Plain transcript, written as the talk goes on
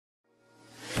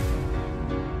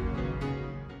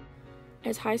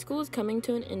As high school is coming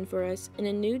to an end for us and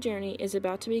a new journey is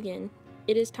about to begin,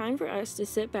 it is time for us to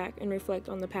sit back and reflect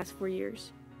on the past 4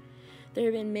 years. There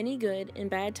have been many good and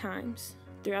bad times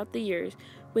throughout the years,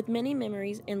 with many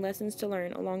memories and lessons to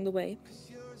learn along the way.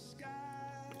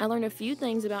 I learned a few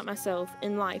things about myself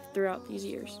and life throughout these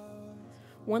years.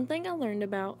 One thing I learned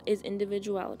about is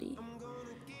individuality.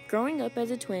 Growing up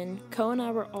as a twin, Co and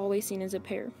I were always seen as a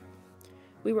pair.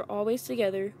 We were always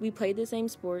together, we played the same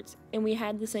sports, and we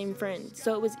had the same friends,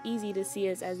 so it was easy to see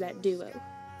us as that duo.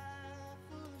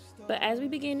 But as we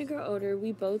began to grow older,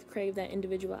 we both craved that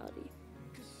individuality.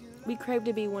 We craved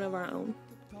to be one of our own.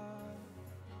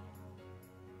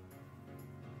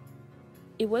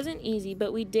 It wasn't easy,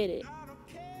 but we did it.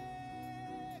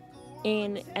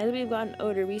 And as we've gotten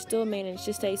older, we still managed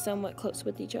to stay somewhat close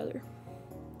with each other.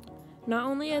 Not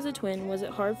only as a twin was it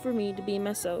hard for me to be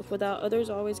myself without others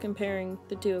always comparing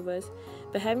the two of us,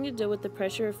 but having to deal with the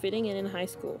pressure of fitting in high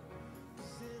school.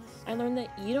 I learned that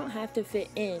you don't have to fit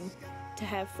in to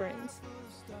have friends.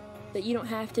 That you don't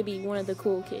have to be one of the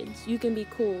cool kids. You can be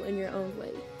cool in your own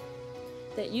way.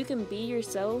 That you can be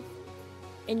yourself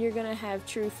and you're going to have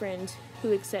true friends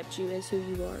who accept you as who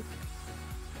you are.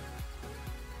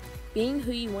 Being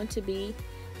who you want to be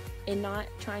and not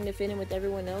trying to fit in with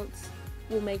everyone else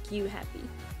will make you happy.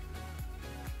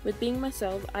 With being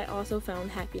myself, I also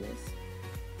found happiness.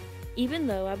 Even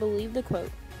though I believe the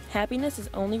quote, "Happiness is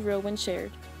only real when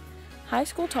shared," high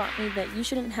school taught me that you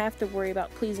shouldn't have to worry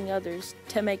about pleasing others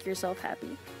to make yourself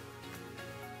happy.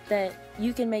 That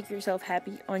you can make yourself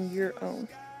happy on your own.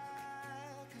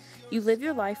 You live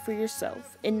your life for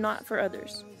yourself and not for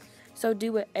others. So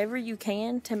do whatever you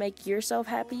can to make yourself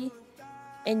happy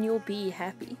and you'll be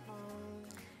happy.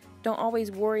 Don't always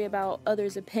worry about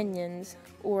others' opinions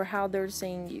or how they're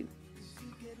seeing you.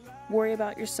 Worry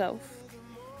about yourself.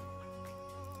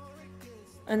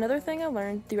 Another thing I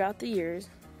learned throughout the years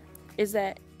is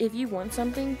that if you want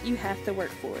something, you have to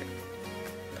work for it.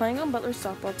 Playing on Butler's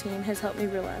softball team has helped me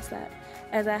realize that,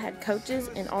 as I had coaches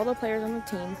and all the players on the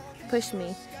team push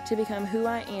me to become who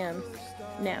I am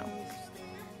now.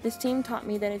 This team taught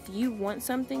me that if you want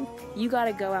something, you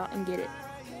gotta go out and get it.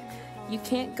 You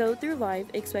can't go through life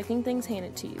expecting things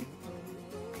handed to you.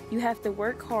 You have to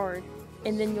work hard,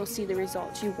 and then you'll see the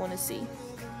results you want to see.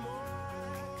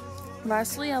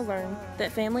 Lastly, I learned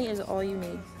that family is all you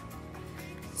need.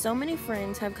 So many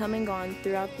friends have come and gone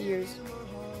throughout the years.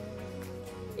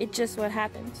 It's just what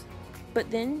happens.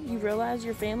 But then you realize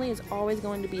your family is always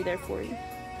going to be there for you.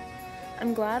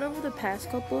 I'm glad over the past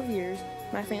couple of years,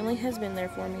 my family has been there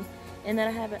for me, and that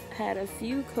I have had a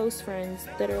few close friends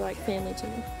that are like family to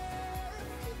me.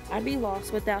 I'd be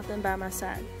lost without them by my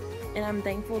side, and I'm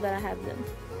thankful that I have them.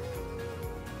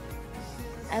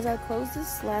 As I close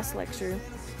this last lecture,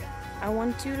 I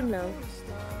want you to know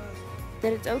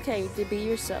that it's okay to be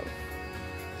yourself,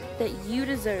 that you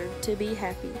deserve to be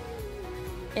happy,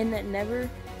 and that never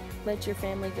let your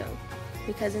family go,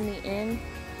 because in the end,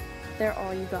 they're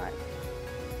all you got.